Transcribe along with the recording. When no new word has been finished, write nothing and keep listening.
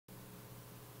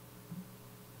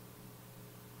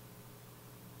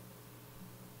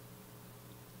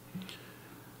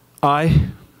I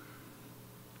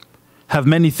have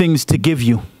many things to give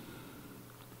you.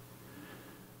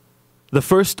 The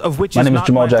first of which My is name is not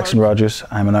Jamaal my Jackson heart, Rogers.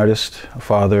 I'm an artist, a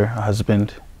father, a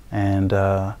husband, and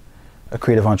a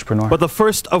creative entrepreneur. but the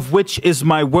first of which is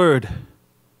my word.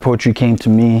 Poetry came to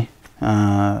me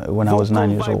when I was 9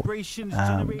 years old.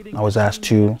 I was asked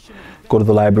to go to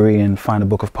the library and find a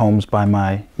book of poems by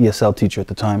my ESL teacher at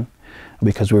the time,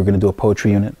 because we were going to do a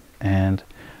poetry unit. And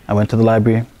I went to the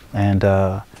library and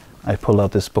I pulled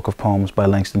out this book of poems by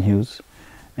Langston Hughes,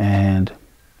 and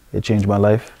it changed my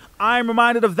life. I'm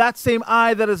reminded of that same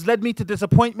eye that has led me to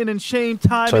disappointment and shame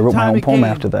time So I and wrote my time own poem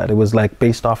again. after that. It was like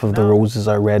based off of the roses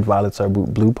are red, violets are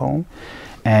blue poem.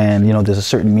 And you know, there's a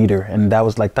certain meter, and that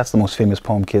was like, that's the most famous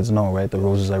poem kids know, right? The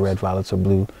roses are red, violets are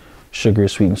blue, sugar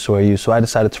is sweet and so are you. So I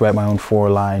decided to write my own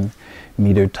 4-line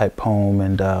meter type poem,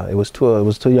 and it was to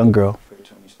a young girl.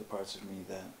 The parts of me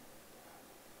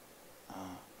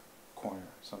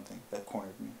that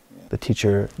cornered me. Yeah. The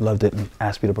teacher loved it and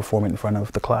asked me to perform it in front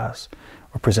of the class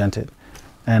or present it.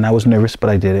 And I was nervous, but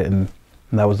I did it, and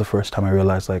that was the first time I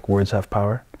realized like words have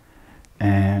power,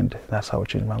 and that's how it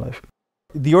changed my life.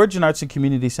 The Origin Arts and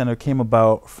Community Center came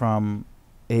about from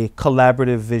a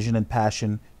collaborative vision and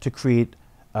passion to create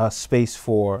a space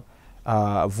for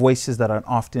voices that are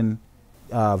often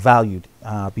valued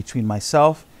between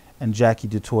myself and Jackie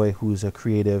Dutoy, who's a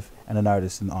creative and an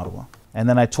artist in Ottawa. And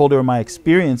then I told her my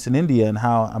experience in India and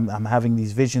how I'm having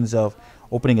these visions of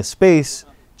opening a space.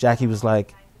 Jackie was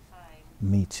like,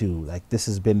 me too. Like, this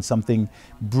has been something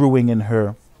brewing in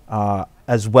her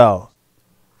as well.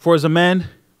 For as a man,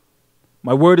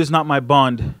 my word is not my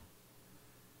bond,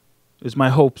 it is my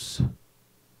hopes.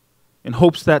 In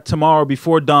hopes that tomorrow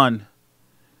before dawn,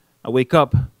 I wake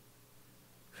up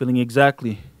feeling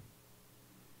exactly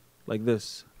like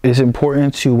this. It's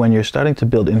important to, when you're starting to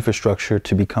build infrastructure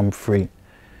to become free,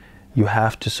 you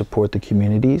have to support the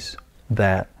communities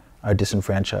that are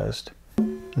disenfranchised,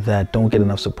 that don't get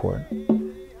enough support.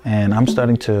 And I'm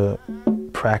starting to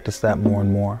practice that more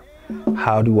and more.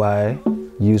 How do I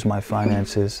use my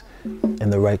finances in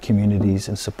the right communities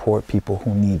and support people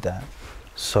who need that?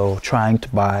 So trying to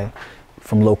buy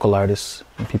from local artists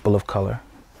and people of color,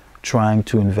 trying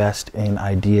to invest in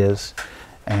ideas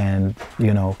and,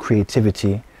 you know,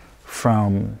 creativity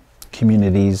from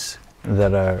communities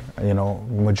that are, you know,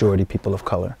 majority people of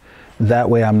color. That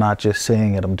way I'm not just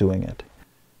saying it, I'm doing it.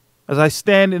 As I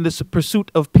stand in this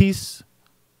pursuit of peace,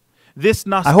 this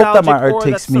I hope that my art aura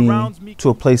takes that me surrounds me to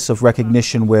a place of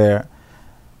recognition where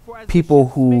people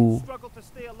who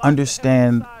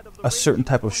understand a certain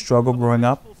type of struggle growing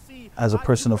up as a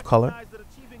person of color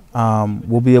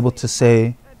will be able to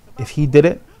say, if he did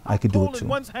it, I could do it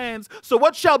too. So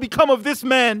what shall become of this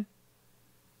man?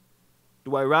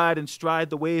 Do I ride and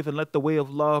stride the wave and let the way of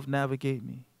love navigate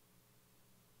me?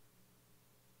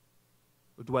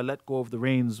 Or do I let go of the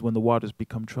reins when the waters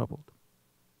become troubled?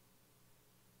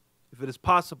 If it is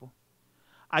possible,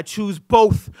 I choose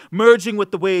both, merging with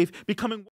the wave, becoming